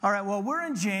All right, well, we're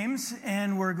in James,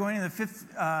 and we're going to the fifth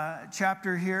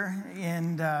chapter here,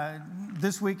 and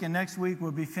this week and next week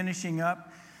we'll be finishing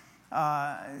up.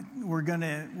 We're going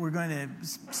to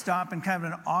stop in kind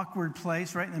of an awkward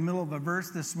place right in the middle of a verse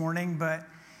this morning, but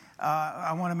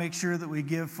I want to make sure that we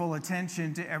give full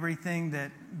attention to everything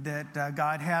that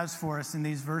God has for us in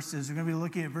these verses. We're going to be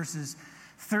looking at verses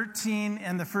 13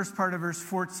 and the first part of verse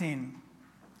 14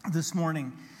 this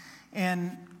morning.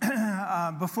 And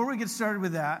before we get started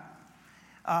with that,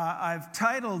 I've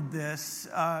titled this,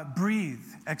 Breathe,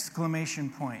 exclamation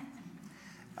point.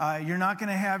 You're not going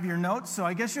to have your notes, so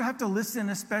I guess you'll have to listen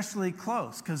especially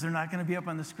close because they're not going to be up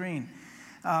on the screen.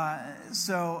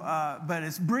 But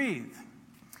it's breathe.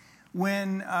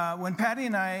 When Patty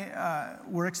and I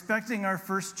were expecting our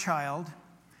first child,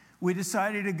 we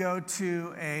decided to go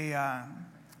to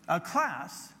a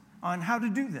class on how to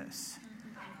do this.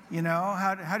 You know,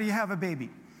 how do you have a baby?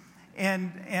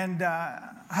 And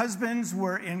husbands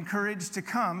were encouraged to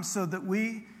come so that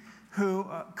we who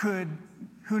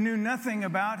knew nothing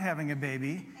about having a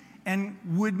baby and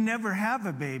would never have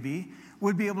a baby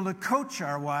would be able to coach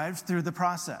our wives through the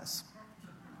process.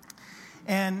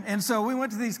 And so we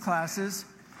went to these classes,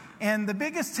 and the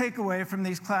biggest takeaway from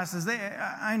these classes,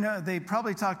 I know they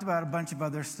probably talked about a bunch of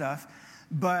other stuff,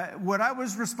 but what I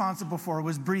was responsible for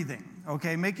was breathing,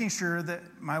 okay? Making sure that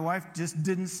my wife just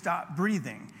didn't stop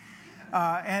breathing.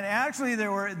 And actually,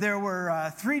 there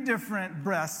were three different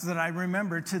breaths that I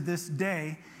remember to this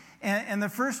day. And the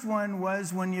first one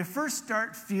was when you first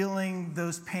start feeling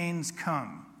those pains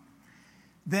come,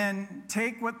 then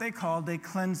take what they called a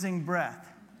cleansing breath.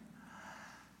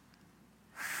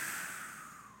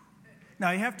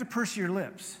 Now, you have to purse your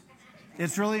lips.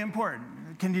 It's really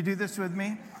important. Can you do this with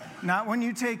me? Not when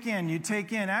you take in. You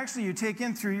take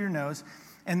in through your nose,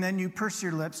 and then you purse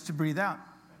your lips to breathe out.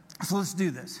 So let's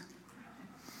do this.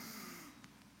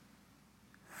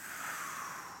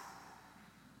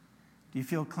 Do you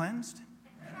feel cleansed?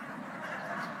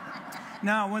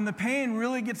 Now, when the pain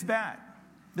really gets bad,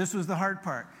 this was the hard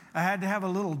part. I had to have a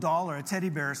little doll or a teddy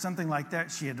bear or something like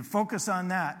that. She had to focus on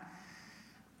that.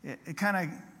 It kind of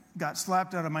got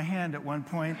slapped out of my hand at one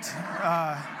point.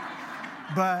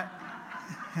 But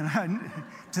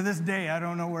to this day, I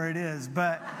don't know where it is.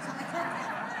 But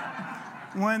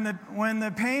when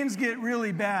the pains get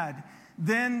really bad,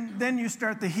 then you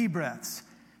start the he breaths.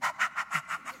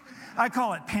 I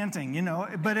call it panting, you know,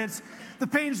 but the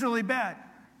pain's really bad.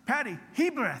 Patty, he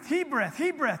breath, he breath,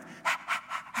 he breath.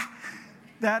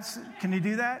 Can you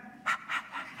do that?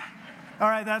 All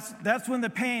right, that's when the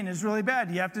pain is really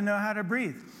bad. You have to know how to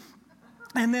breathe.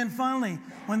 And then finally,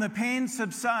 when the pain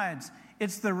subsides,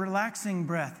 it's the relaxing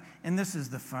breath. And this is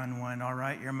the fun one, all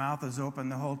right? Your mouth is open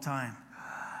the whole time.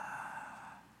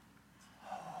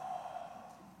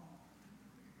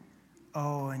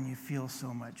 Oh, and you feel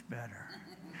so much better.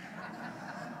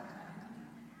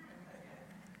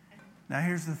 Now,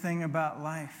 here's the thing about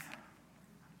life.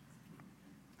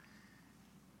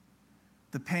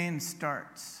 The pain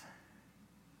starts,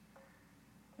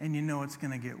 and you know it's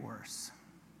going to get worse.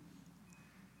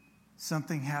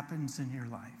 Something happens in your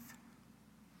life,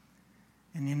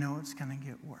 and you know it's going to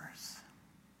get worse.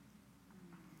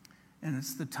 And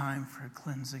it's the time for a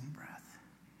cleansing breath.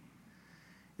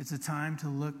 It's a time to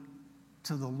look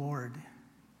to the Lord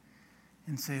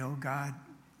and say, oh God,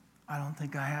 I don't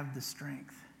think I have the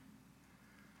strength.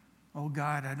 Oh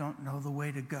God, I don't know the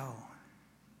way to go.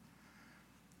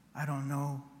 I don't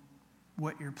know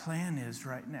what your plan is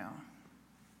right now.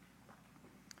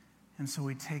 And so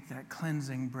we take that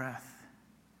cleansing breath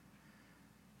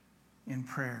in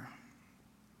prayer.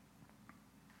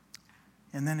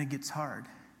 And then it gets hard.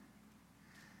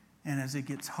 And as it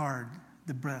gets hard,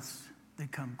 the breaths, they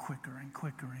come quicker and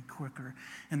quicker and quicker.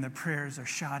 And the prayers are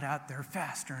shot out there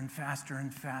faster and faster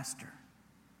and faster.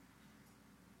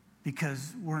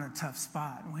 Because we're in a tough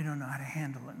spot and we don't know how to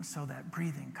handle it. And so that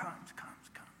breathing comes.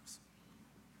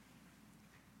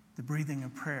 The breathing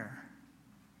of prayer.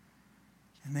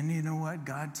 And then you know what?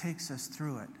 God takes us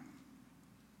through it.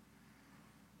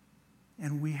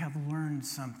 And we have learned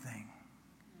something.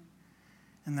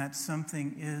 And that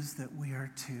something is that we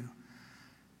are to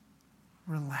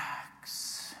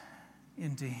relax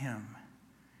into Him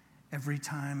every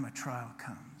time a trial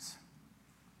comes.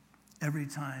 Every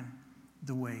time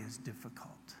the way is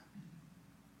difficult.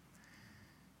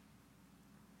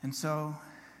 And so,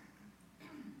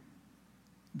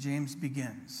 James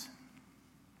begins.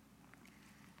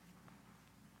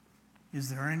 Is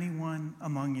there anyone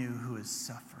among you who is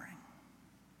suffering?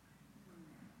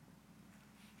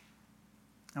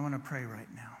 I want to pray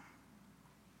right now.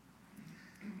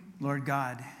 Lord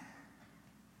God,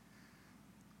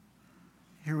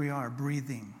 here we are,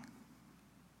 breathing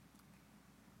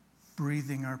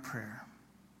our prayer.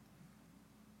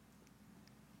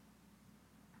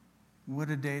 What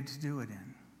a day to do it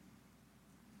in.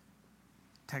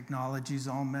 Technology's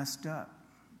all messed up,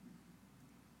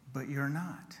 but you're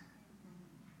not.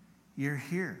 You're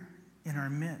here in our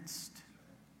midst.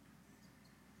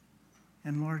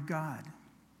 And Lord God,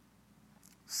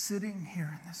 sitting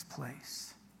here in this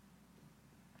place,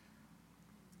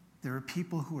 there are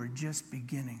people who are just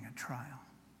beginning a trial.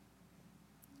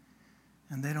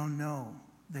 And they don't know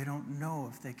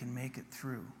if they can make it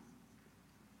through.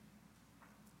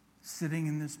 Sitting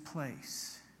in this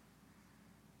place,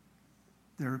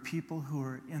 there are people who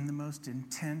are in the most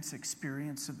intense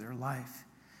experience of their life,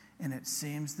 and it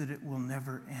seems that it will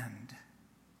never end.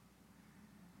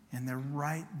 And they're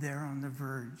right there on the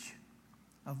verge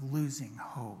of losing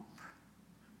hope.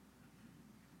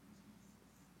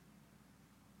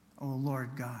 Oh,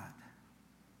 Lord God,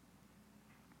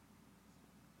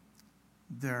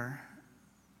 there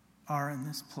are in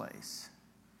this place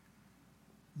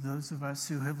those of us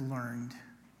who have learned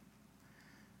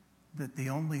that the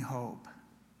only hope,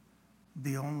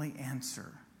 the only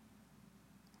answer,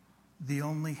 the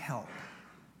only help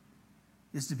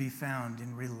is to be found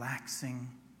in relaxing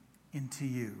into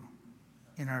you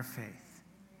in our faith.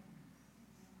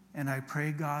 And I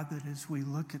pray, God, that as we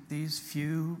look at these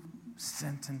few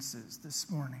sentences this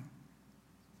morning,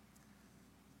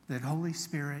 that Holy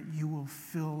Spirit, you will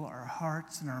fill our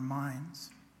hearts and our minds.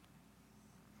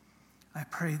 I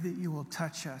pray that you will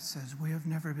touch us as we have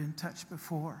never been touched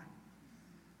before.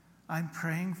 I'm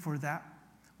praying for that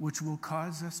which will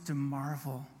cause us to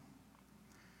marvel,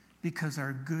 because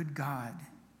our good God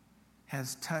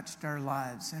has touched our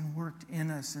lives and worked in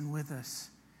us and with us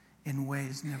in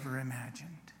ways never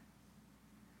imagined.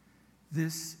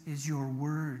 This is your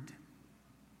word,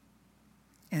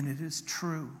 and it is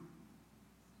true.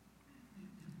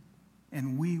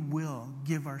 And we will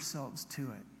give ourselves to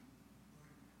it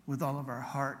with all of our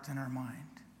heart and our mind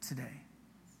today,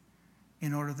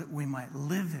 in order that we might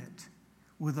live it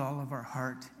with all of our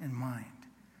heart and mind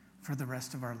for the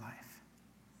rest of our life.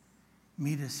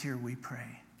 Meet us here, we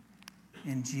pray.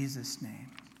 In Jesus'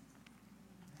 name,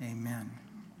 amen.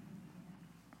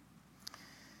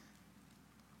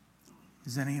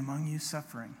 Is any among you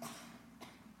suffering?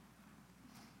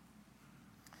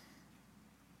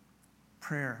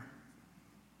 Prayer,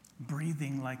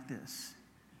 breathing like this,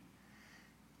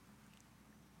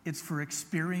 it's for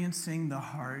experiencing the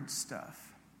hard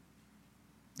stuff.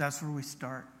 That's where we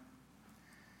start.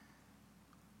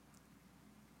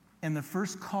 And the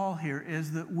first call here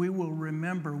is that we will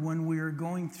remember when we are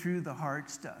going through the hard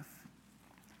stuff,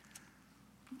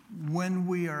 when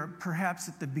we are perhaps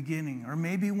at the beginning, or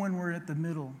maybe when we're at the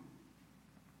middle,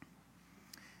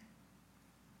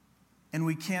 and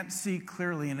we can't see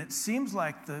clearly, and it seems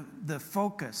like the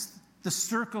focus, the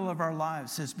circle of our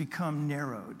lives has become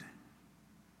narrowed.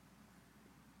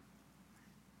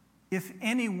 If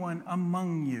anyone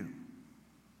among you,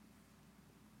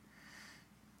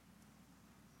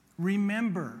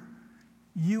 remember,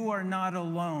 you are not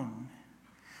alone.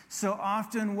 So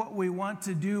often what we want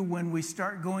to do when we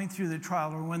start going through the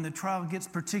trial, or when the trial gets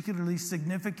particularly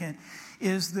significant,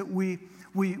 is that we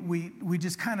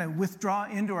just kind of withdraw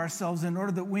into ourselves in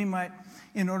order that we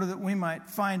might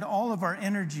find all of our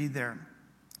energy there,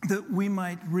 that we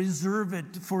might reserve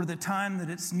it for the time that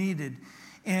it's needed.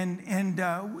 And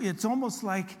it's almost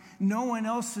like no one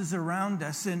else is around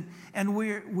us, and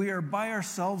we are by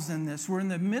ourselves in this. We're in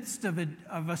the midst of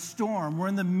a storm. We're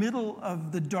in the middle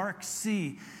of the dark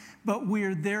sea, but we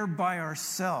are there by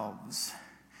ourselves.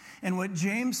 And what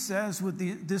James says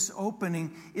with this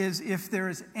opening is, if there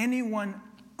is anyone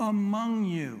among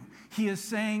you, he is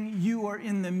saying you are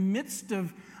in the midst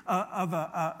of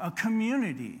a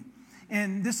community.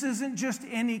 And this isn't just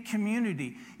any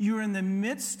community. You're in the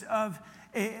midst of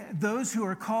those who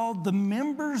are called the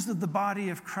members of the body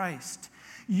of Christ.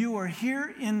 You are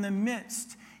here in the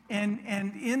midst, and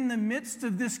in the midst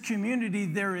of this community,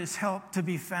 there is help to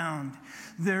be found.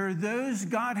 There are those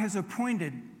God has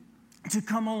appointed to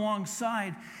come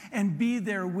alongside and be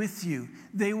there with you.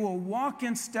 They will walk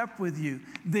in step with you.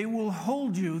 They will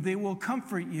hold you. They will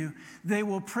comfort you. They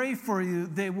will pray for you.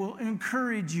 They will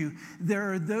encourage you.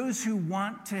 There are those who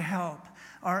want to help.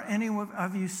 Are any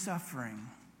of you suffering?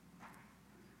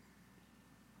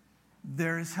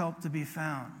 There is help to be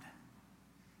found.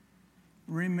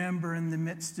 Remember in the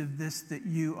midst of this that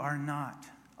you are not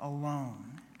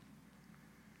alone.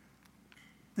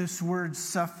 This word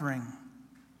suffering,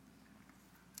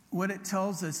 what it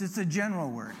tells us, it's a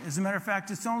general word. As a matter of fact,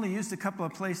 it's only used a couple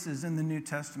of places in the New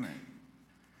Testament.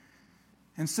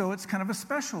 And so it's kind of a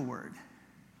special word.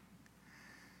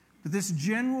 But this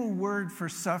general word for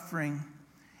suffering,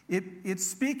 it's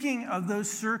speaking of those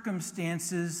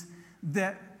circumstances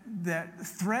that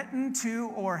threaten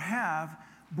to or have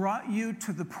brought you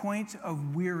to the point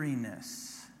of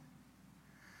weariness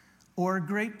or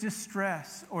great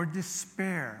distress or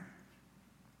despair.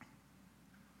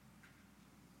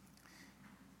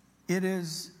 It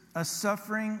is a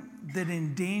suffering that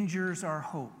endangers our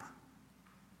hope.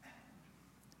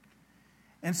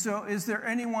 And so, is there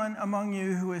anyone among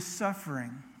you who is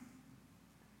suffering?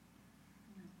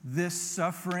 This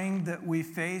suffering that we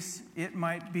face, it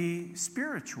might be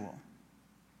spiritual.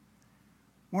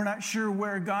 We're not sure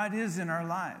where God is in our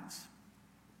lives.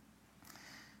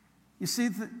 You see,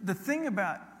 the thing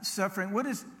about suffering, what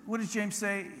does James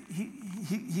say?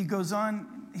 He goes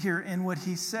on here, and what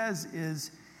he says is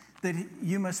that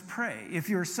you must pray. If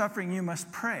you're suffering, you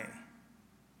must pray.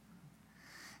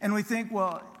 And we think,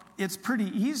 well, it's pretty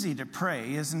easy to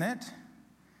pray, isn't it?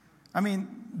 I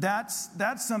mean, that's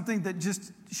something that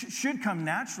just should come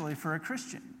naturally for a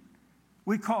Christian.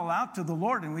 We call out to the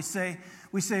Lord and we say,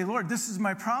 Lord, this is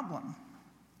my problem.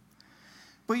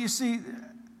 But you see,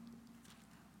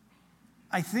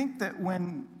 I think that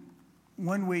when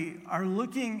we are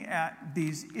looking at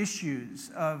these issues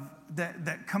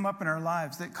that come up in our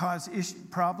lives, that cause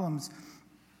problems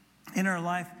in our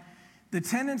life, the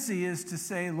tendency is to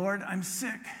say, Lord, I'm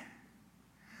sick.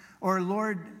 Or,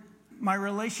 Lord, my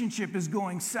relationship is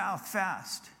going south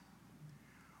fast.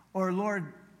 Or,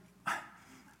 Lord,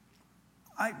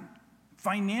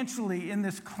 financially in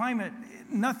this climate,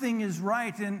 nothing is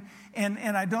right,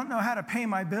 and I don't know how to pay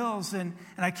my bills, and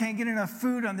I can't get enough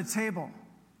food on the table.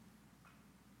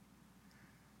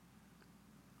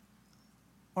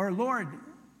 Or, Lord,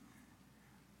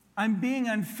 I'm being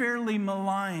unfairly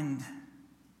maligned.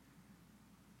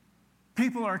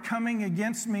 People are coming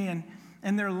against me,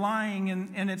 and they're lying,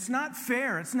 and it's not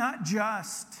fair, it's not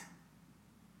just.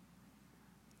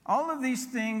 All of these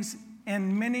things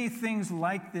and many things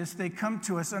like this, they come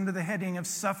to us under the heading of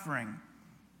suffering,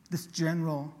 this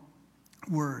general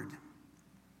word.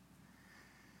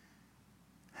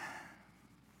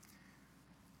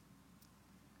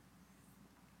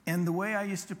 And the way I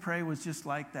used to pray was just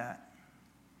like that.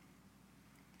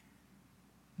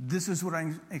 This is what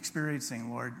I'm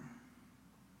experiencing, Lord.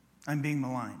 I'm being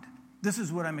maligned. This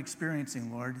is what I'm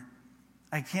experiencing, Lord.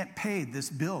 I can't pay this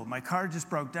bill. My car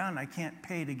just broke down. I can't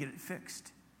pay to get it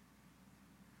fixed.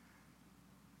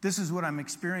 This is what I'm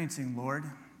experiencing, Lord.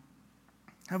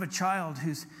 I have a child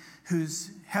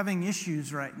who's having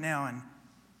issues right now, and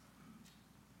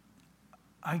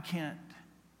I can't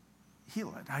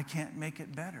heal it. I can't make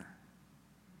it better.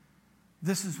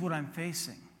 This is what I'm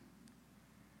facing.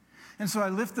 And so I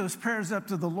lift those prayers up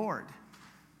to the Lord.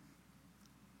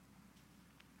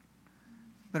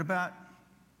 But about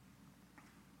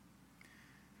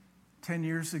 10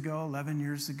 years ago, 11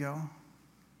 years ago,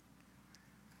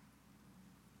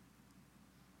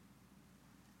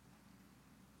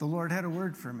 the Lord had a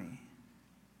word for me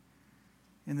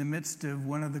in the midst of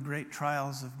one of the great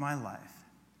trials of my life.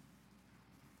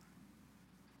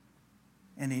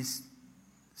 And he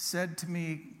said to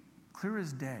me, clear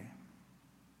as day,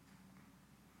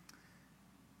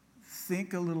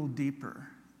 think a little deeper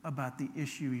about the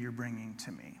issue you're bringing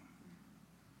to me.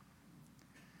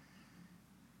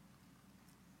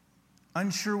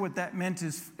 Unsure what that meant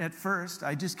is at first,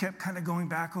 I just kept kind of going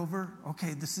back over,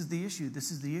 okay, this is the issue, this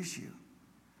is the issue.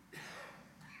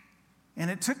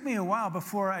 And it took me a while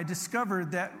before I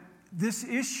discovered that this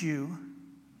issue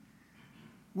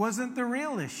wasn't the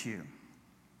real issue.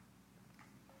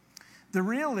 The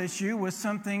real issue was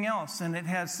something else, and it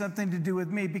had something to do with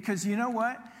me, because you know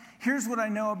what? Here's what I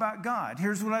know about God.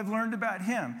 Here's what I've learned about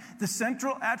him. The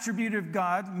central attribute of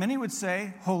God, many would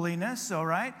say holiness, all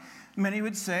right? Many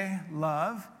would say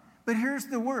love. But here's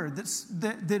the word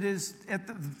that is at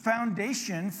the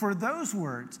foundation for those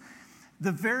words.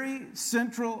 The very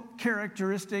central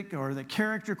characteristic or the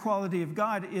character quality of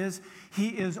God is he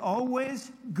is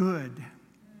always good.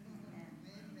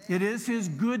 It is his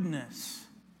goodness.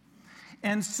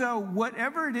 And so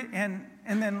whatever it is,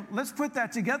 and then let's put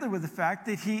that together with the fact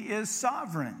that he is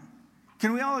sovereign.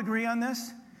 Can we all agree on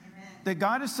this? Amen. That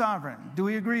God is sovereign. Do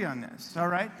we agree on this? All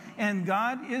right. And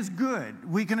God is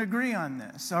good. We can agree on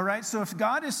this. All right. So if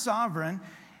God is sovereign,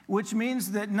 which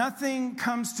means that nothing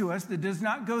comes to us that does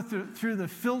not go through the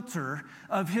filter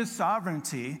of his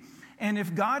sovereignty. And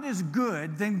if God is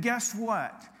good, then guess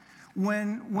what?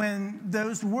 When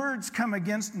those words come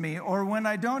against me, or when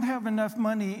I don't have enough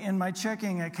money in my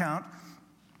checking account,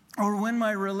 or when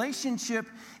my relationship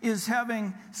is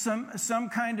having some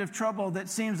kind of trouble that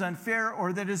seems unfair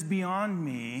or that is beyond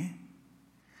me,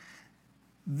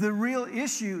 the real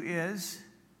issue is,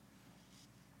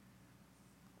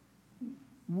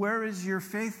 where is your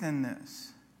faith in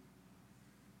this?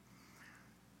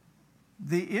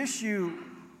 The issue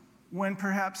when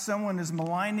perhaps someone is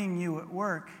maligning you at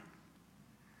work,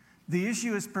 the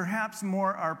issue is perhaps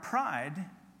more our pride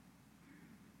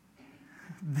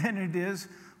than it is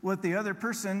what the other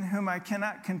person whom I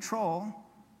cannot control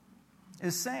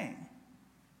is saying.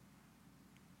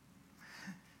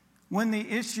 When the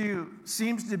issue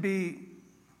seems to be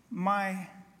my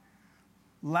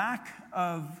lack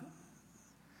of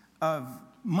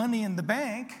money in the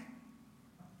bank,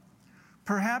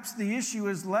 perhaps the issue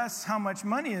is less how much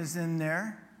money is in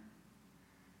there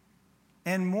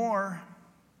and more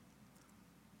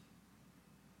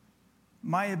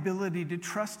my ability to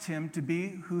trust him to be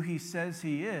who he says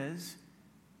he is,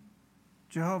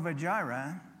 Jehovah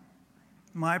Jireh,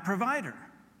 my provider.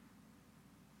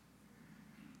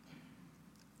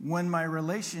 When my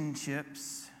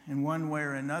relationships, in one way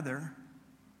or another,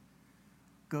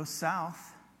 go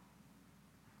south,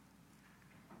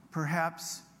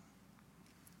 perhaps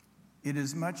it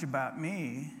is much about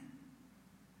me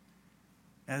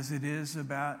as it is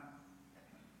about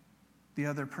the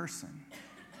other person.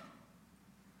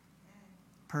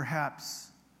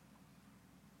 Perhaps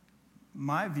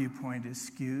my viewpoint is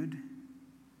skewed.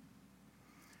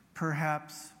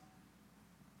 Perhaps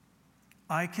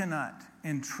I cannot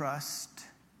entrust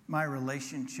my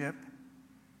relationship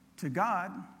to God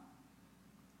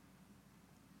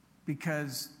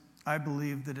because I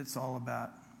believe that it's all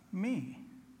about me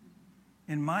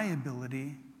and my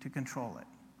ability to control it,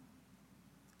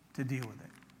 to deal with it.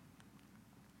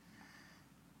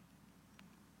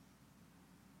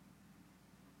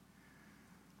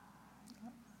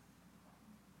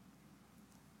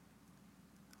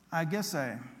 I guess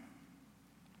I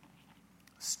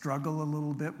struggle a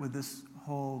little bit with this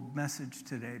whole message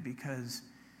today because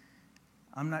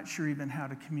I'm not sure even how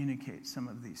to communicate some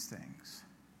of these things.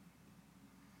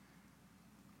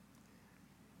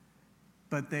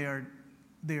 But they are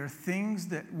things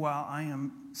that while I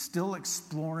am still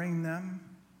exploring them,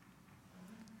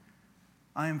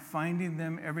 I am finding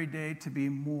them every day to be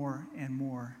more and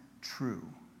more true.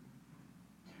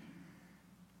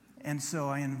 And so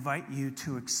I invite you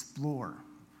to explore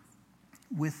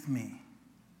with me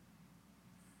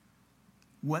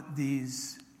what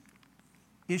these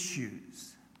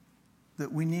issues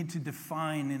that we need to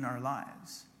define in our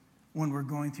lives when we're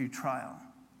going through trial,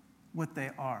 what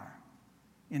they are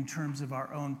in terms of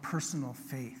our own personal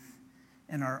faith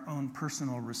and our own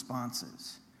personal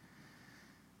responses.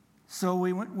 So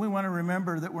we want to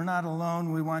remember that we're not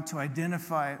alone. We want to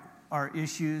identify our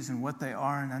issues and what they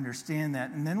are and understand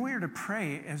that. And then we are to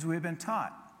pray as we've been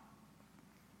taught.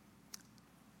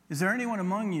 Is there anyone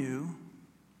among you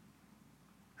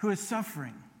who is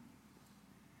suffering?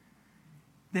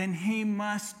 Then he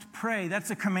must pray.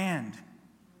 That's a command.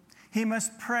 He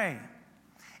must pray.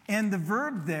 And the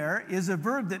verb there is a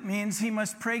verb that means he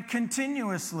must pray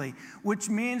continuously, which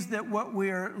means that what we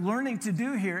are learning to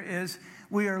do here is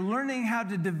we are learning how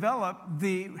to develop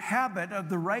the habit of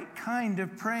the right kind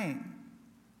of praying.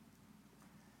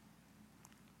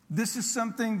 This is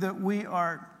something that we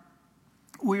are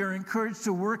encouraged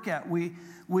to work at. We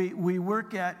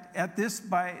work at this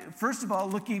by, first of all,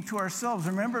 looking to ourselves.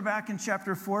 Remember back in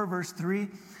chapter 4, verse 3,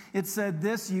 it said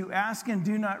this, you ask and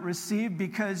do not receive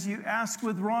because you ask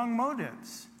with wrong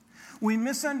motives. We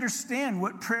misunderstand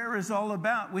what prayer is all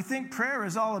about. We think prayer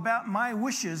is all about my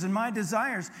wishes and my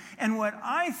desires and what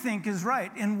I think is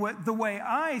right and what the way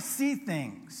I see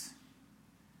things.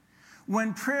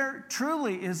 When prayer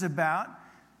truly is about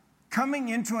coming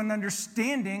into an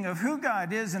understanding of who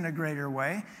God is in a greater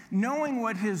way, knowing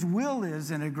what his will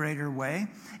is in a greater way,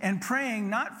 and praying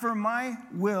not for my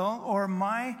will or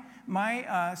my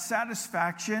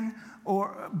satisfaction,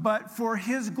 but for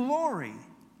his glory.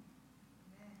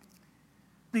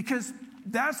 Because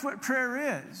that's what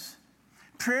prayer is.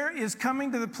 Prayer is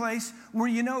coming to the place where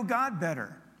you know God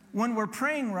better. When we're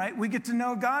praying right, we get to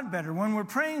know God better. When we're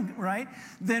praying right,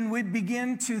 then we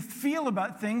begin to feel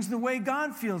about things the way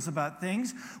God feels about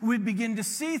things. We begin to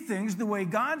see things the way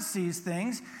God sees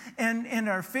things. And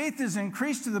our faith is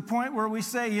increased to the point where we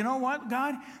say, you know what,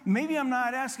 God, maybe I'm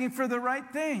not asking for the right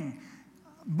thing.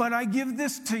 But I give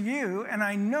this to you, and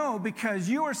I know because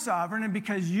you are sovereign and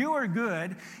because you are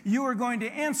good, you are going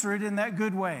to answer it in that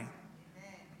good way. Amen.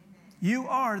 You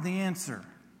are the answer.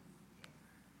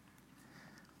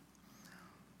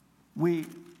 We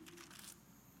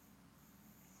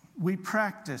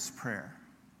practice prayer.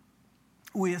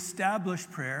 We establish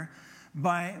prayer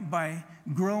by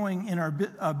growing in our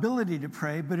ability to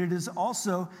pray, but it is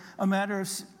also a matter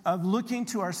of looking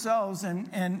to ourselves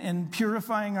and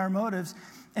purifying our motives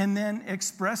and then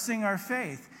expressing our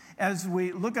faith. As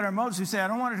we look at our motives, we say, I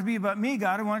don't want it to be about me,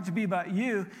 God. I want it to be about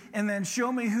you. And then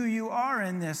show me who you are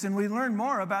in this. And we learn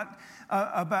more about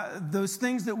those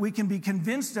things that we can be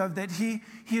convinced of, that He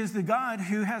is the God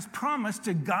who has promised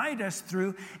to guide us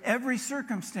through every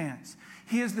circumstance.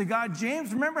 He is the God.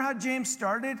 James, remember how James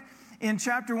started in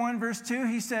chapter 1, verse 2?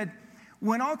 He said,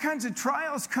 when all kinds of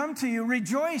trials come to you,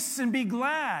 rejoice and be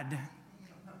glad.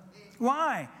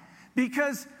 Why?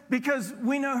 Because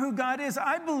we know who God is.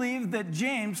 I believe that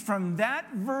James, from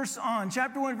that verse on,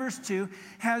 chapter 1, verse 2,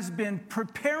 has been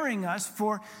preparing us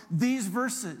for these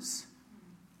verses,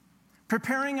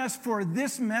 preparing us for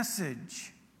this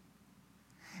message.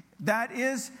 That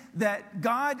is, that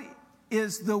God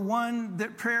is the one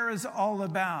that prayer is all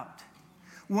about.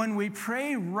 When we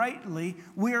pray rightly,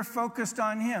 we are focused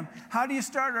on Him. How do you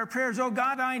start our prayers? Oh,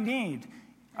 God, I need.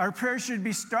 Our prayer should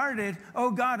be started,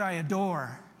 oh, God, I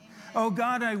adore. Oh,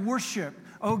 God, I worship.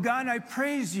 Oh, God, I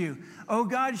praise you. Oh,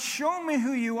 God, show me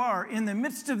who you are in the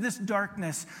midst of this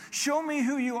darkness. Show me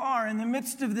who you are in the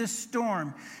midst of this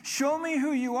storm. Show me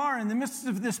who you are in the midst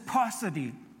of this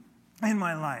paucity in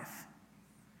my life.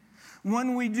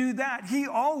 When we do that, He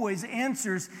always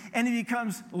answers, and He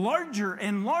becomes larger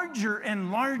and larger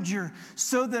and larger,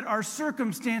 so that our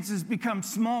circumstances become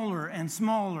smaller and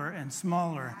smaller and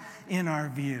smaller in our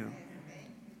view.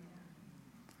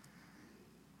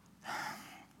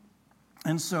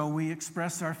 And so we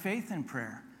express our faith in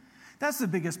prayer. That's the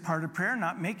biggest part of prayer,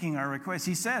 not making our requests.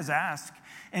 He says, ask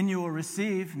and you will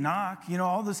receive, knock,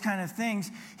 all those kind of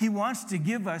things. He wants to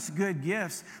give us good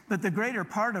gifts, but the greater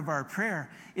part of our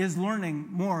prayer is learning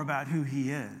more about who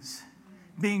He is,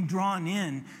 being drawn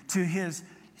in to His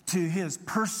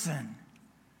person,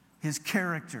 His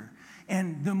character.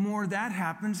 And the more that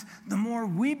happens, the more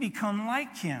we become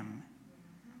like Him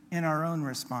in our own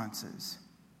responses.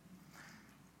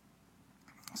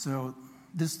 So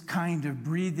this kind of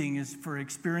breathing is for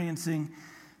experiencing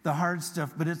the hard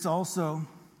stuff, but it's also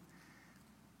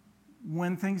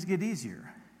when things get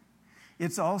easier.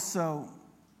 It's also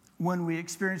when we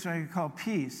experience what I call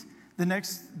peace. The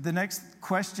next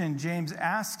question James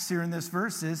asks here in this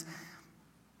verse is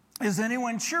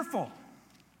anyone cheerful?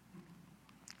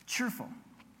 Cheerful.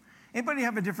 Anybody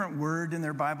have a different word in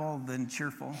their Bible than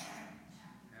cheerful?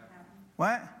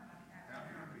 What?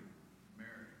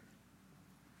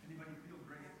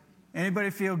 Anybody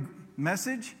feel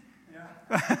message? Yeah.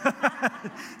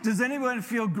 Does anyone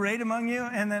feel great among you?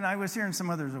 And then I was hearing some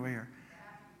others over here.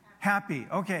 Happy.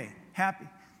 Okay, happy.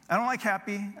 I don't like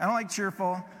happy. I don't like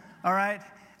cheerful. All right.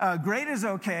 Great is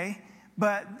okay.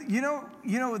 But you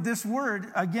know this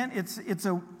word, again, it's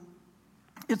a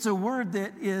word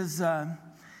that is that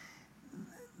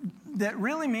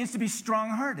really means to be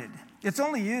strong-hearted. It's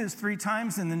only used 3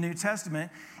 times in the New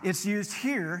Testament. It's used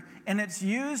here, and it's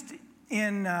used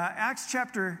in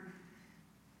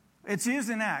it's used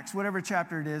in Acts, whatever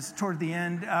chapter it is, toward the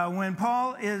end, when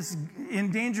Paul is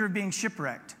in danger of being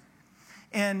shipwrecked.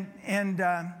 And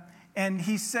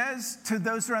he says to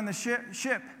those who are on the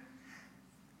ship,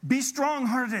 be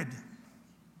strong-hearted,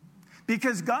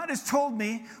 because God has told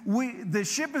me the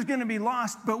ship is going to be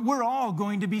lost, but we're all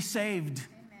going to be saved.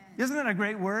 Amen. Isn't that a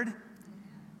great word?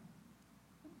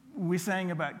 We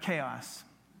sang about chaos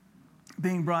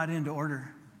being brought into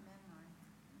order.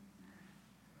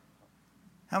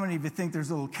 How many of you think there's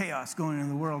a little chaos going on in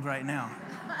the world right now?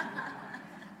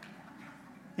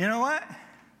 You know what?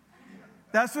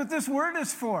 That's what this word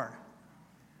is for.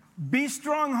 Be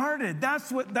strong-hearted. That's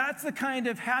the kind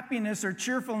of happiness or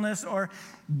cheerfulness or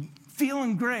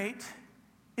feeling great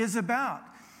is about.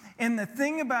 And the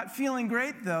thing about feeling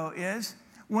great, though, is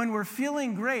when we're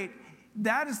feeling great,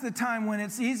 that is the time when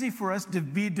it's easy for us to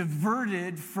be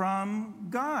diverted from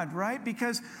God, right?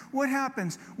 Because what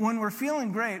happens when we're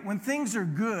feeling great, when things are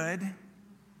good,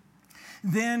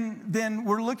 then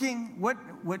we're looking, what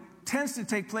tends to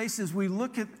take place is we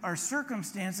look at our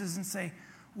circumstances and say,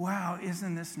 wow,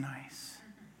 isn't this nice?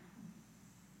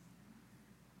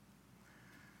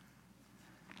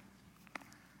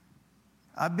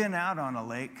 I've been out on a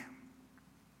lake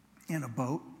in a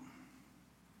boat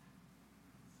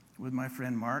with my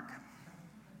friend Mark.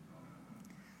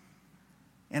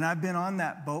 And I've been on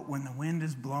that boat when the wind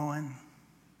is blowing.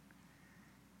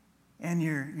 And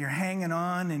you're hanging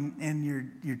on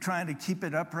and you're trying to keep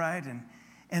it upright.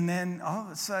 And then all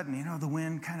of a sudden, the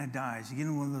wind kind of dies. You get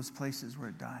in one of those places where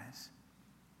it dies.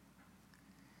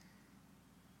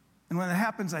 And when that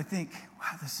happens, I think,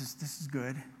 wow, this is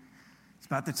good. It's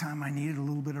about the time I needed a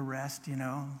little bit of rest,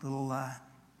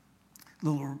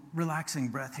 little relaxing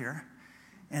breath here.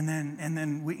 And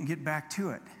then we can get back to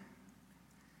it.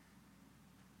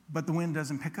 But the wind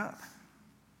doesn't pick up.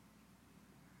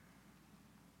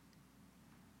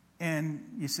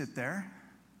 And you sit there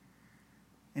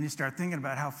and you start thinking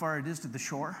about how far it is to the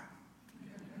shore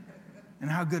and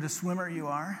how good a swimmer you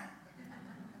are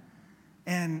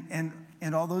and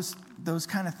all those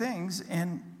kind of things.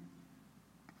 And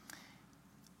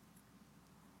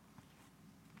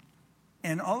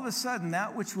all of a sudden,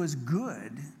 that which was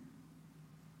good,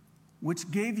 which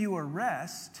gave you a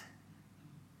rest,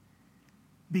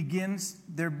 begins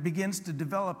to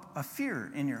develop a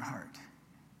fear in your heart.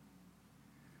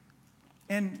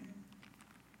 And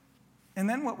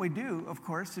then what we do, of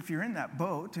course, if you're in that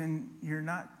boat and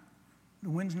the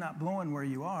wind's not blowing where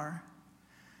you are,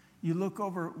 you look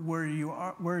over where you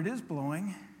are, where it is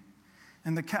blowing,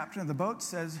 and the captain of the boat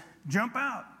says, "Jump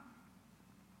out.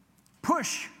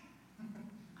 Push.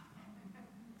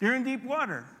 You're in deep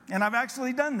water." And I've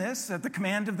actually done this at the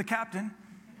command of the captain.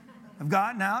 I've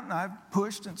gotten out and I've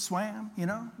pushed and swam,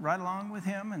 right along with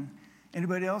him and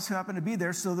anybody else who happened to be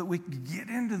there so that we could get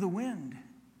into the wind.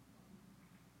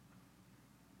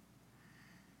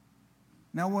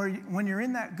 Now, when you're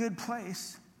in that good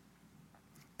place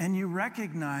and you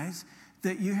recognize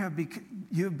that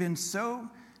you've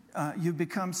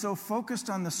become so focused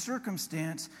on the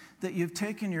circumstance that you've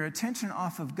taken your attention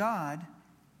off of God,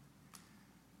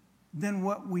 then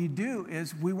what we do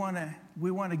is we want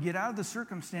to get out of the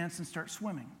circumstance and start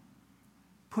swimming,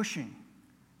 pushing.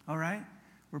 All right?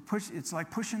 It's like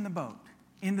pushing the boat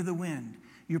into the wind.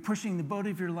 You're pushing the boat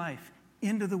of your life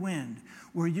into the wind,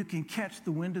 where you can catch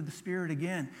the wind of the Spirit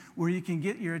again, where you can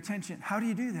get your attention. How do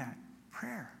you do that?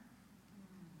 Prayer.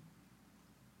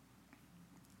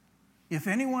 If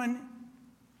anyone,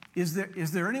 is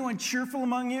there anyone cheerful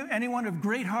among you? Anyone of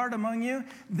great heart among you?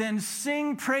 Then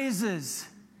sing praises.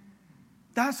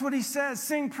 That's what he says,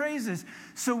 sing praises.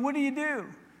 So what do?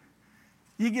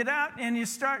 You get out and you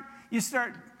start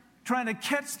trying to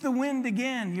catch the wind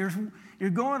again. You're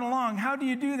going along. How do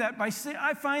you do that? I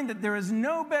find that there is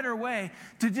no better way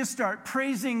to just start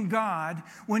praising God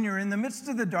when you're in the midst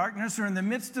of the darkness or in the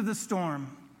midst of the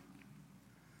storm.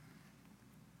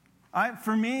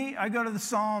 For me, I go to the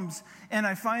Psalms and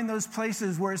I find those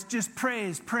places where it's just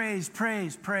praise, praise,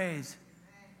 praise, praise.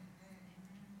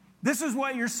 This is why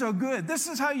you're so good. This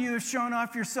is how you have shown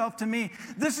off yourself to me.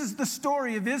 This is the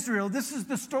story of Israel. This is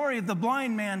the story of the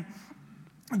blind man.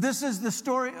 This is the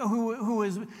story who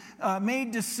is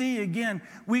made to see again.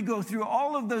 We go through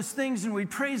all of those things and we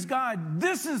praise God.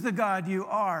 This is the God you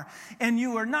are. And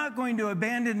you are not going to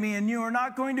abandon me, and you are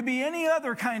not going to be any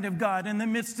other kind of God in the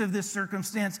midst of this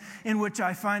circumstance in which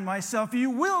I find myself.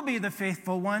 You will be the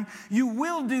faithful one. You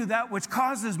will do that which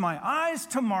causes my eyes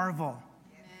to marvel.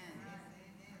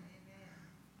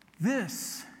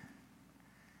 This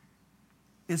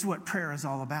is what prayer is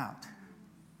all about.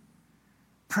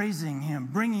 Praising him,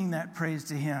 bringing that praise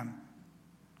to him.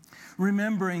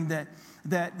 Remembering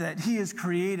that he is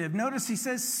creative. Notice he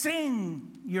says,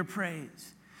 sing your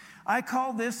praise. I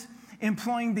call this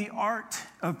employing the art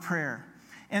of prayer.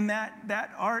 And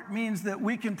that art means that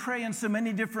we can pray in so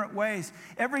many different ways.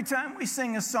 Every time we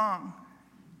sing a song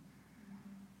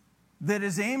that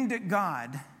is aimed at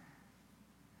God,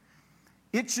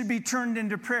 it should be turned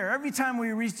into prayer. Every time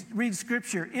we read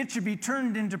Scripture, it should be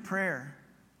turned into prayer.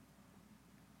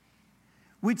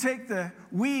 We take the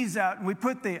we's out and we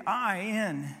put the I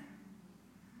in.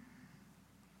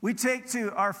 We take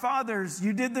to our fathers,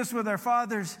 you did this with our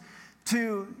fathers,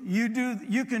 to you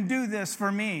can do this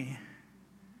for me,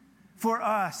 for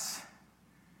us,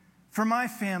 for my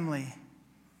family,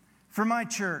 for my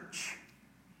church.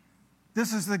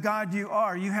 This is the God you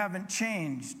are. You haven't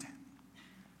changed.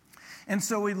 And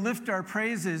so we lift our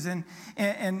praises, and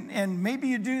maybe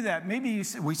you do that. Maybe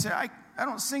we say, I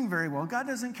don't sing very well. God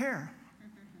doesn't care.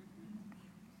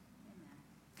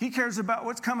 He cares about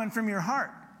what's coming from your heart,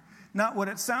 not what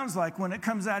it sounds like when it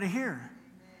comes out of here.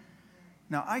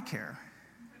 Now, I care.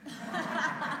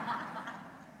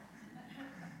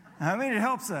 I mean, it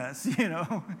helps us,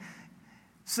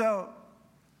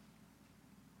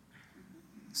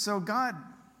 So God,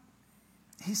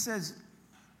 he says,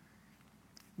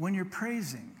 when you're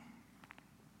praising,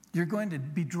 you're going to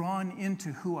be drawn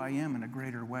into who I am in a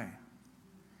greater way.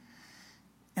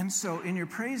 And so in your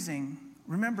praising,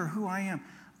 remember who I am.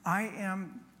 I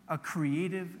am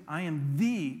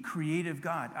the creative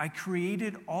God. I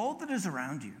created all that is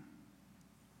around you.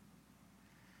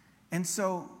 And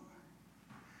so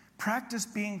practice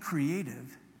being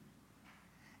creative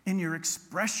in your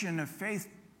expression of faith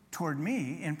toward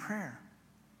me in prayer.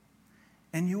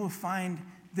 and you will find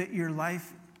that your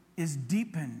life is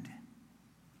deepened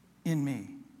in me.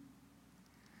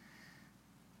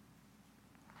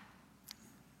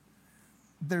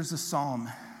 There's a psalm.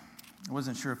 I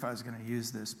wasn't sure if I was going to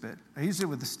use this, but I used it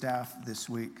with the staff this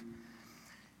week.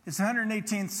 It's the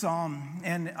 118th psalm,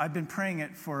 and I've been praying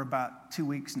it for about 2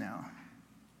 weeks now.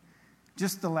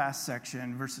 Just the last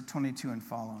section, verses 22 and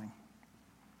following.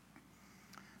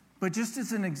 But just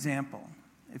as an example,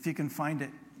 if you can find it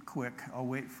quick, I'll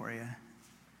wait for you.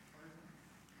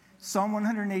 Psalm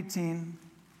 118,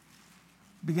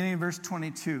 beginning of verse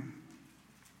 22.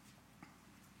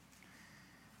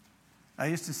 I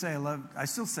used to say I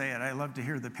still say it, I love to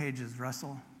hear the pages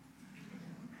rustle.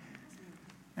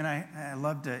 And I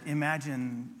love to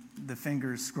imagine the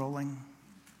fingers scrolling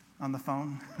on the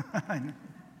phone.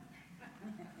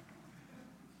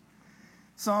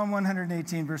 Psalm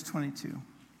 118, verse 22.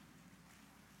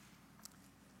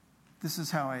 This is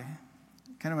how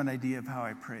kind of an idea of how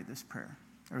I pray this prayer,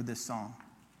 or this song.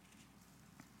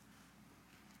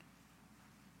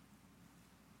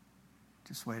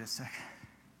 Just wait a second.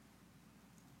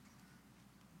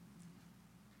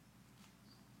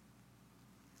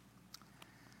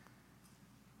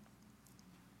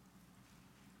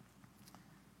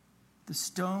 The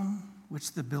stone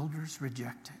which the builders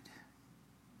rejected,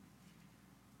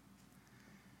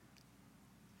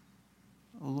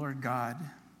 O Lord God,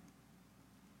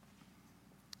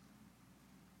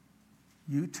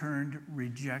 you turned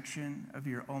rejection of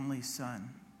your only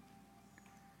Son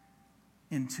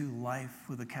into life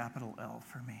with a capital L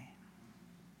for me.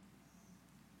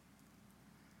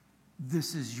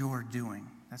 This is your doing.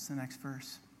 That's the next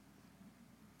verse.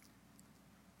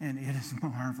 And it is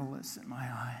marvelous in my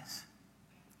eyes.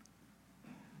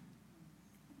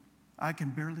 I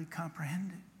can barely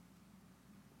comprehend it.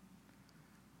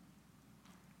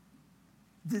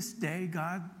 This day,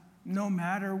 God, no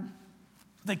matter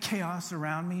the chaos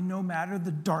around me, no matter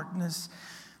the darkness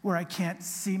where I can't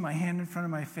see my hand in front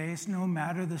of my face, no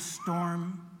matter the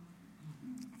storm,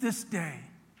 this day,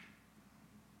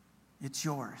 it's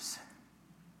yours.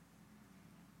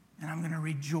 And I'm going to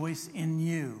rejoice in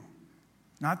you.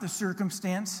 Not the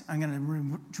circumstance. I'm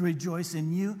going to rejoice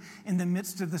in you in the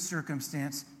midst of the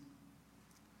circumstance.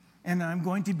 And I'm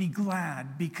going to be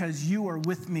glad because you are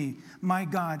with me, my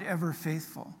God, ever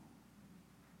faithful.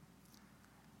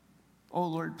 Oh,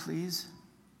 Lord, please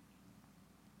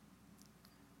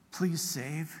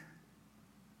save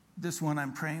this one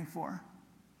I'm praying for.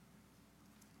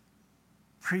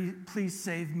 Please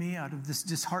save me out of this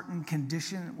disheartened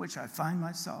condition in which I find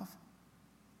myself.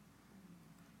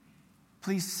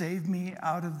 Please save me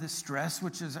out of the stress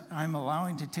which I'm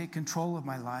allowing to take control of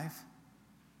my life.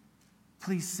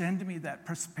 Please send me that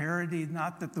prosperity,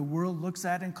 not that the world looks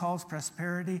at and calls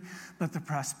prosperity, but the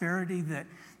prosperity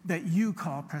that you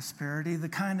call prosperity, the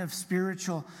kind of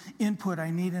spiritual input I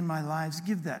need in my lives.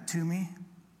 Give that to me.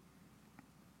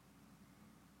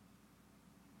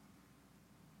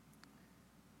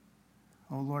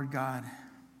 Oh, Lord God,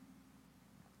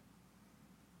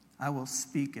 I will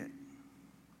speak it.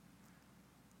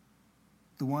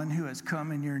 The one who has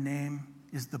come in your name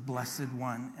is the blessed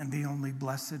one and the only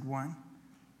blessed one.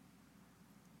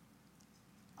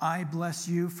 I bless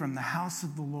you from the house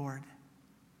of the Lord.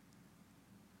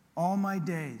 All my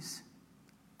days,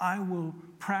 I will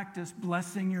practice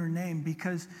blessing your name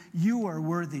because you are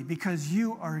worthy, because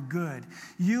you are good.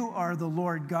 You are the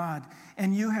Lord God,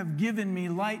 and you have given me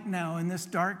light now in this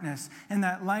darkness, and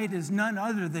that light is none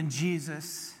other than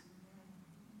Jesus.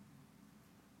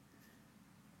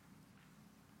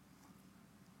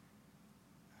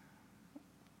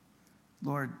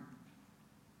 Lord,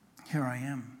 here I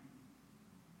am,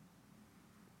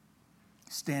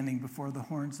 standing before the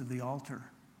horns of the altar,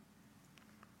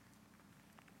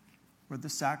 where the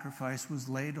sacrifice was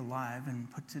laid alive and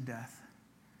put to death,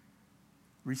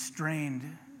 restrained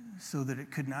so that it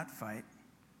could not fight.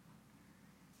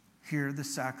 Here the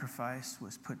sacrifice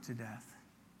was put to death.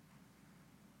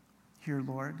 Here,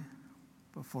 Lord,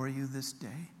 before you this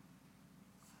day,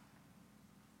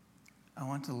 I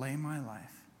want to lay my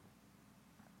life.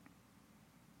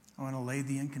 I want to lay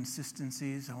the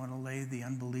inconsistencies. I want to lay the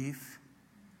unbelief.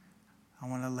 I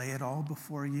want to lay it all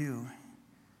before you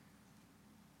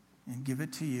and give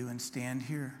it to you and stand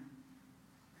here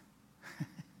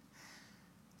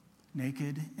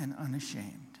naked and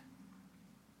unashamed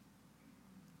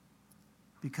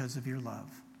because of your love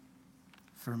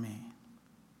for me.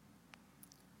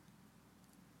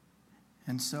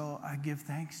 And so I give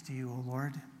thanks to you, O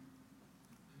Lord,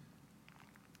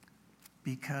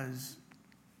 because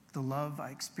the love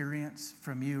I experience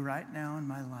from you right now in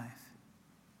my life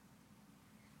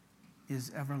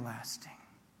is everlasting.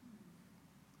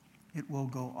 It will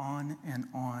go on and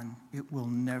on. It will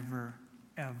never,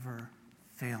 ever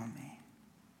fail me.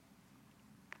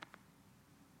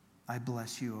 I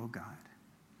bless you, O God.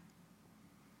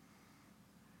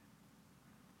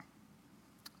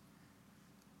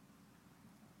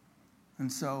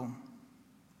 And so,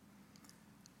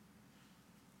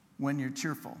 when you're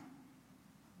cheerful,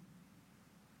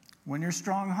 when you're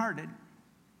strong-hearted,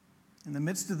 in the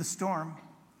midst of the storm,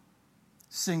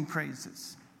 sing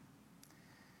praises.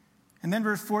 And then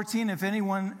verse 14, if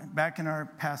anyone, back in our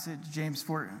passage, James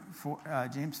 5,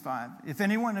 if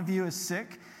any one of you is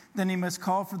sick, then he must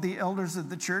call for the elders of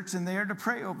the church, and they are to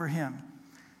pray over him.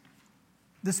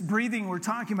 This breathing we're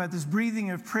talking about, this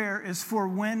breathing of prayer, is for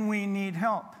when we need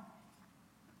help.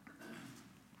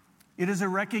 It is a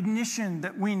recognition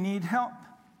that we need help.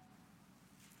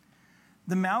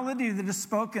 The malady that is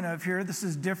spoken of here, this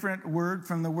is a different word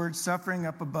from the word suffering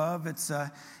up above. It's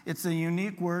a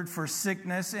unique word for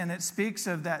sickness, and it speaks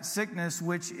of that sickness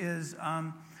which is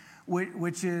a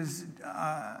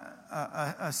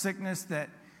sickness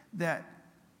that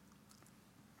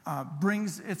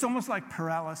brings, it's almost like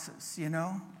paralysis, you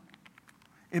know?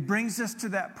 It brings us to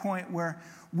that point where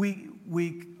we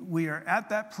are at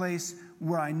that place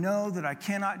where I know that I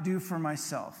cannot do for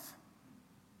myself.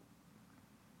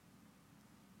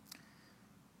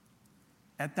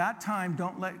 At that time,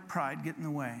 don't let pride get in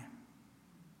the way.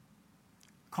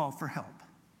 Call for help.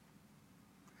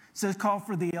 It says call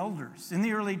for the elders. In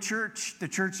the early church, the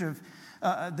church of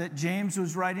that James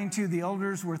was writing to, the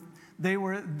elders were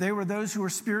those who were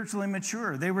spiritually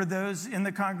mature. They were those in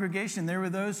the congregation. They were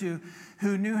those who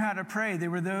knew how to pray. They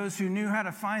were those who knew how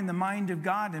to find the mind of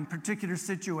God in particular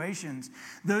situations.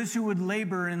 Those who would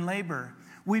labor in labor.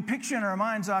 We picture in our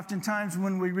minds oftentimes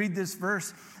when we read this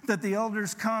verse that the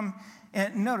elders come.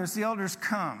 And notice, the elders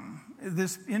come.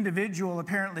 This individual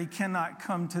apparently cannot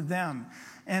come to them.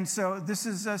 And so this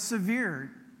is a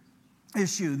severe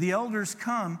issue. The elders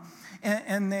come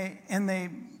and they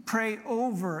pray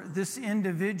over this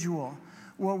individual.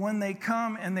 Well, when they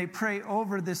come and they pray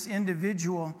over this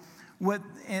individual,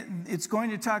 it's going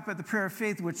to talk about the prayer of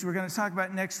faith, which we're going to talk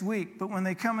about next week. But when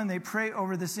they come and they pray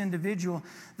over this individual,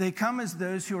 they come as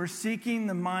those who are seeking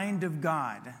the mind of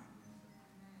God,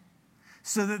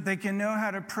 so that they can know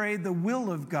how to pray the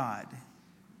will of God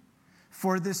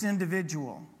for this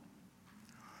individual.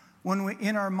 When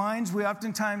in our minds, we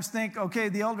oftentimes think, okay,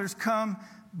 the elders come,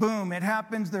 boom, it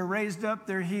happens, they're raised up,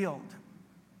 they're healed.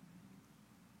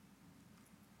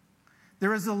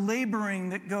 There is a laboring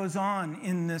that goes on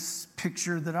in this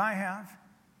picture that I have.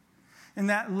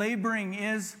 And that laboring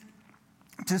is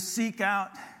to seek out,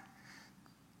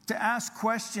 to ask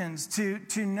questions,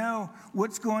 to know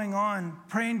what's going on,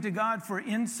 praying to God for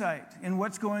insight in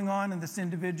what's going on in this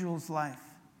individual's life.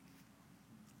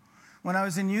 When I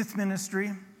was in youth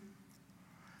ministry,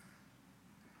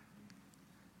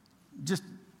 just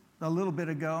a little bit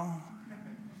ago,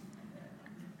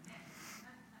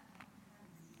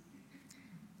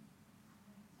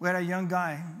 we had a young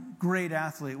guy, great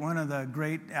athlete, one of the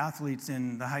great athletes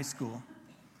in the high school.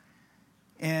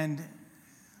 And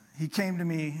he came to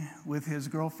me with his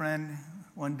girlfriend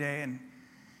one day,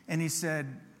 and he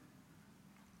said,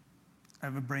 I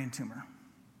have a brain tumor.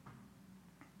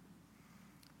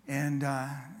 And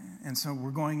so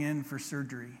we're going in for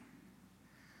surgery.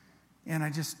 And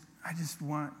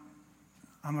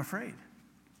I'm afraid.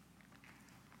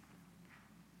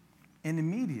 And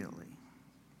immediately,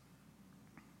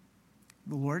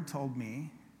 the Lord told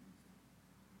me,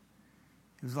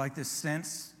 it was like this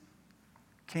sense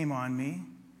came on me.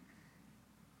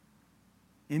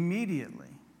 Immediately,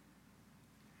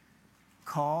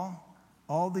 call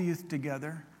all the youth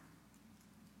together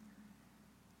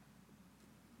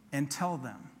and tell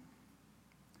them,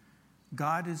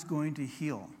 God is going to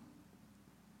heal.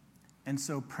 And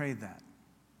so pray that.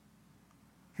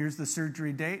 Here's the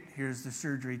surgery date. Here's the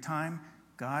surgery time.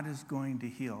 God is going to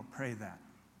heal. Pray that.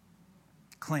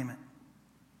 Claim it.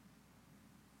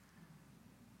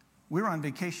 We were on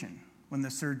vacation when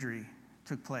the surgery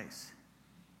took place.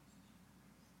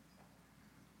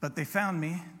 But they found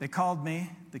me, they called me,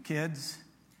 the kids,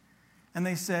 and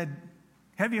they said,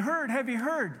 have you heard? Have you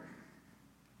heard?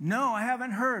 No, I haven't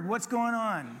heard. What's going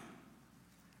on?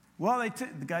 Well,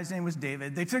 the guy's name was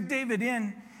David. They took David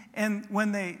in, and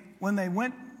when they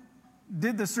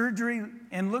did the surgery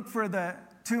and looked for the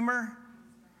tumor,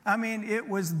 I mean, it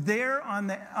was there on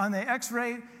the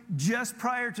x-ray just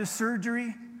prior to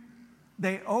surgery.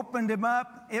 They opened him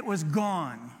up. It was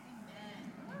gone.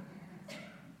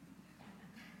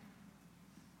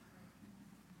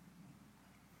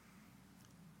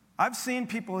 I've seen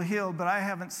people healed, but I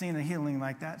haven't seen a healing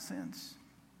like that since.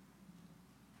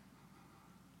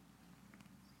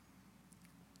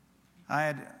 I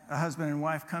had a husband and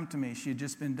wife come to me. She had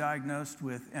just been diagnosed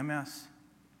with MS.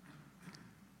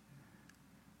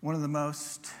 One of the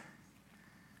most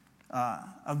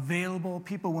available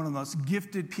people, one of the most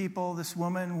gifted people, this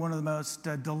woman, one of the most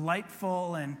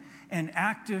delightful and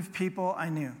active people I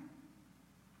knew.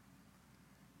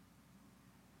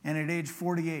 And at age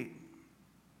 48,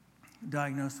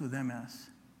 diagnosed with MS.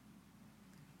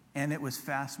 And it was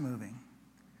fast moving.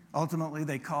 Ultimately,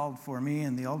 they called for me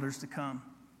and the elders to come.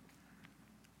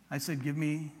 I said, give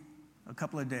me a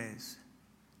couple of days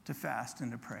to fast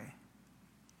and to pray.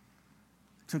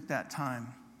 Took that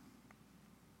time.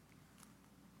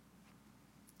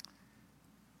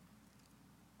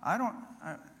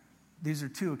 These are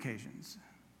two occasions.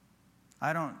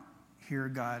 I don't hear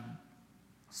God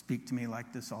speak to me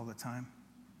like this all the time.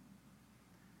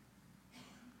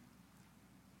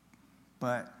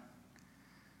 But,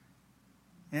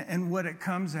 and what it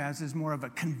comes as is more of a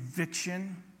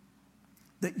conviction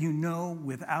that you know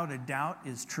without a doubt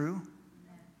is true.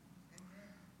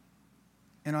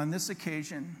 And on this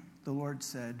occasion, the Lord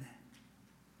said,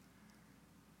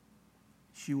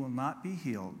 she will not be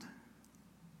healed,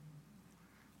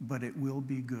 but it will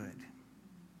be good.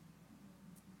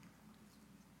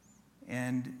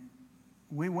 And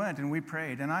we went and we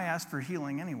prayed, and I asked for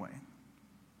healing anyway,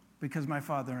 because my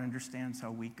Father understands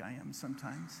how weak I am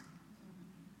sometimes.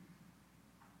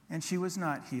 And she was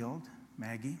not healed,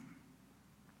 Maggie.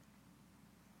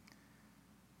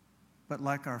 But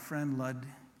like our friend Lud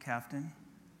Cafton,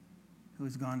 who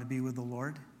has gone to be with the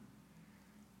Lord,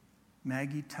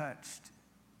 Maggie touched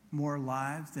more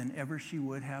lives than ever she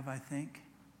would have, I think,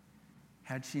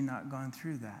 had she not gone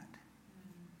through that.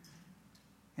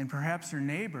 And perhaps her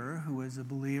neighbor, who was a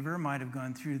believer, might have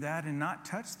gone through that and not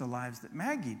touched the lives that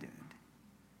Maggie did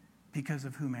because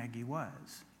of who Maggie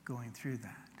was going through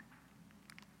that.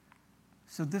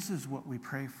 So this is what we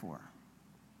pray for.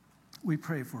 We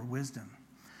pray for wisdom.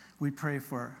 We pray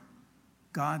for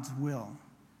God's will,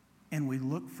 and we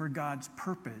look for God's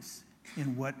purpose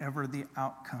in whatever the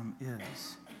outcome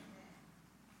is.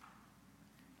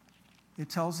 It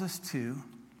tells us, too,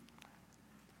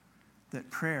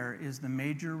 that prayer is the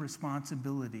major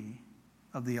responsibility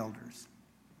of the elders.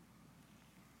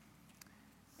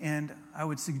 And I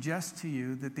would suggest to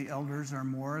you that the elders are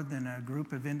more than a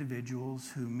group of individuals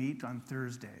who meet on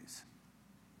Thursdays.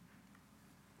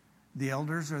 The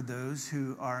elders are those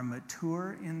who are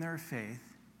mature in their faith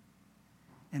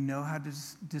and know how to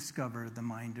discover the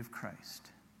mind of Christ.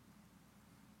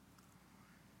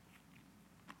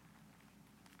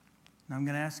 Now I'm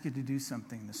going to ask you to do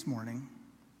something this morning.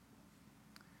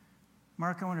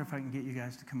 Mark, I wonder if I can get you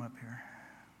guys to come up here.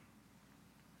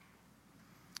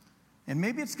 And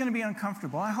maybe it's going to be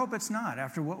uncomfortable. I hope it's not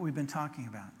after what we've been talking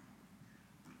about.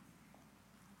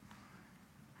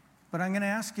 But I'm going to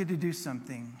ask you to do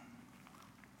something.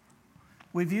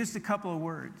 We've used a couple of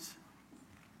words.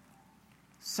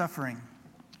 Suffering.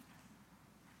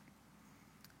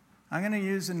 I'm going to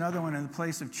use another one in the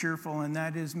place of cheerful, and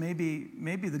that is maybe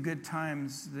the good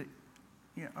times that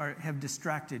have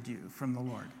distracted you from the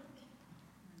Lord.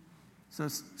 So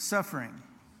suffering,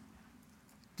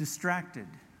 distracted,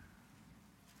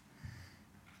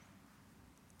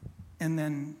 and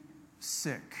then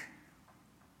sick.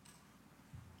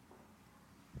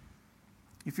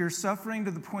 If you're suffering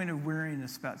to the point of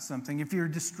weariness about something, if you're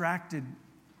distracted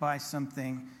by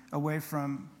something away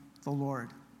from the Lord,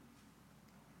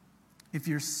 if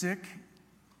you're sick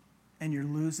and you're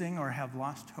losing or have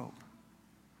lost hope,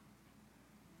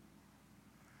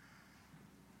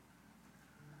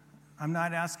 I'm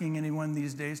not asking anyone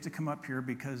these days to come up here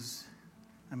because,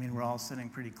 we're all sitting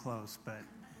pretty close, but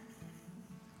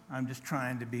I'm just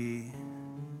trying to be,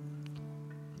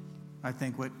 I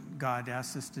think, what God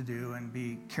asks us to do and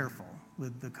be careful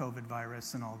with the COVID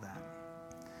virus and all that.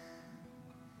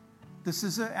 This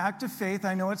is an act of faith.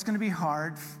 I know it's going to be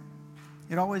hard.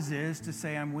 It always is to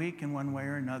say I'm weak in one way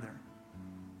or another.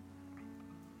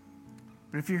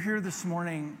 But if you're here this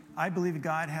morning, I believe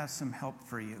God has some help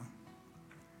for you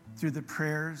through the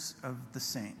prayers of the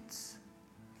saints.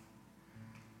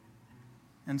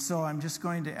 And so I'm just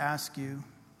going to ask you,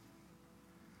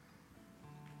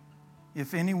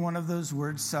 if any one of those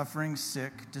words, suffering,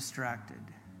 sick, distracted,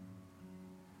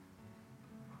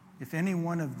 if any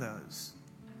one of those,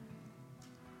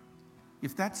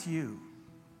 if that's you,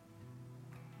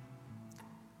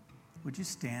 would you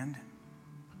stand?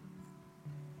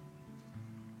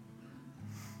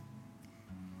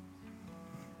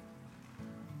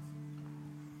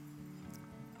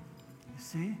 You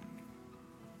see?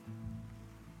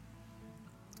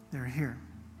 They're here.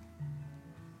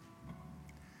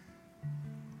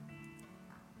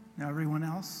 Now, everyone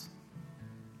else,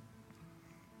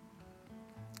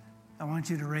 I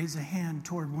want you to raise a hand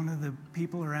toward one of the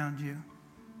people around you.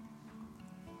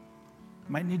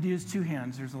 Might need to use two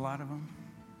hands. There's a lot of them.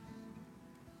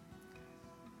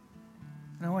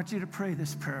 And I want you to pray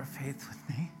this prayer of faith with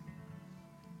me.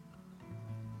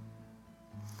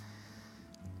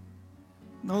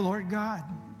 Oh, Lord God,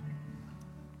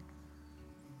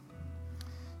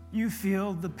 you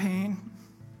feel the pain.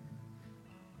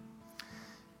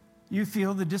 You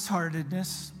feel the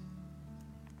disheartedness,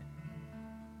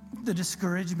 the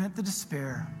discouragement, the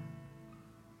despair.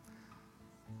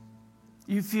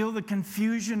 You feel the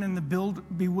confusion and the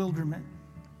bewilderment.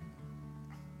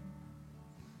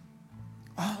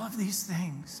 All of these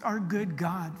things our good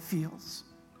God feels.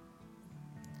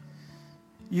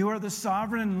 You are the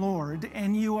sovereign Lord,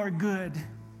 and you are good.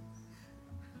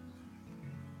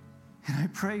 And I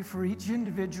pray for each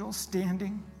individual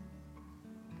standing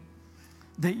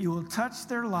that you will touch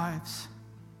their lives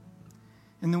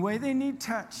in the way they need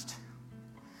touched,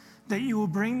 that you will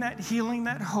bring that healing,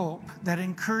 that hope, that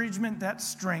encouragement, that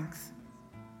strength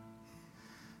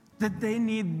that they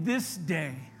need this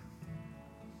day.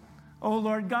 Oh,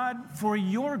 Lord God, for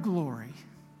your glory,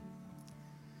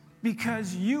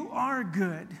 because you are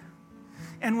good,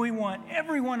 and we want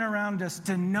everyone around us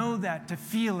to know that, to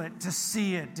feel it, to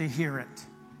see it, to hear it.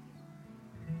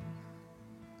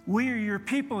 We are your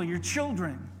people, your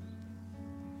children,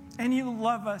 and you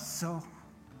love us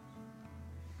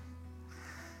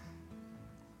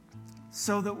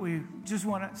so that we just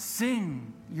want to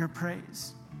sing your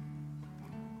praise.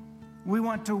 We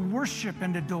want to worship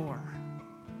and adore.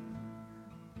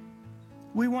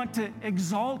 We want to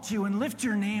exalt you and lift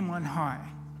your name on high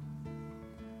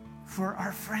for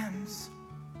our friends,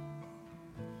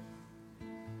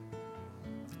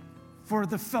 for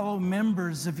the fellow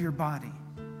members of your body.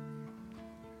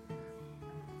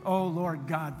 Oh, Lord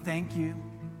God, thank you.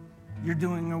 You're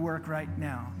doing a work right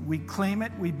now. We claim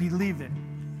it. We believe it.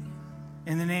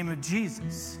 In the name of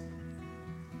Jesus,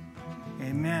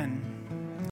 amen.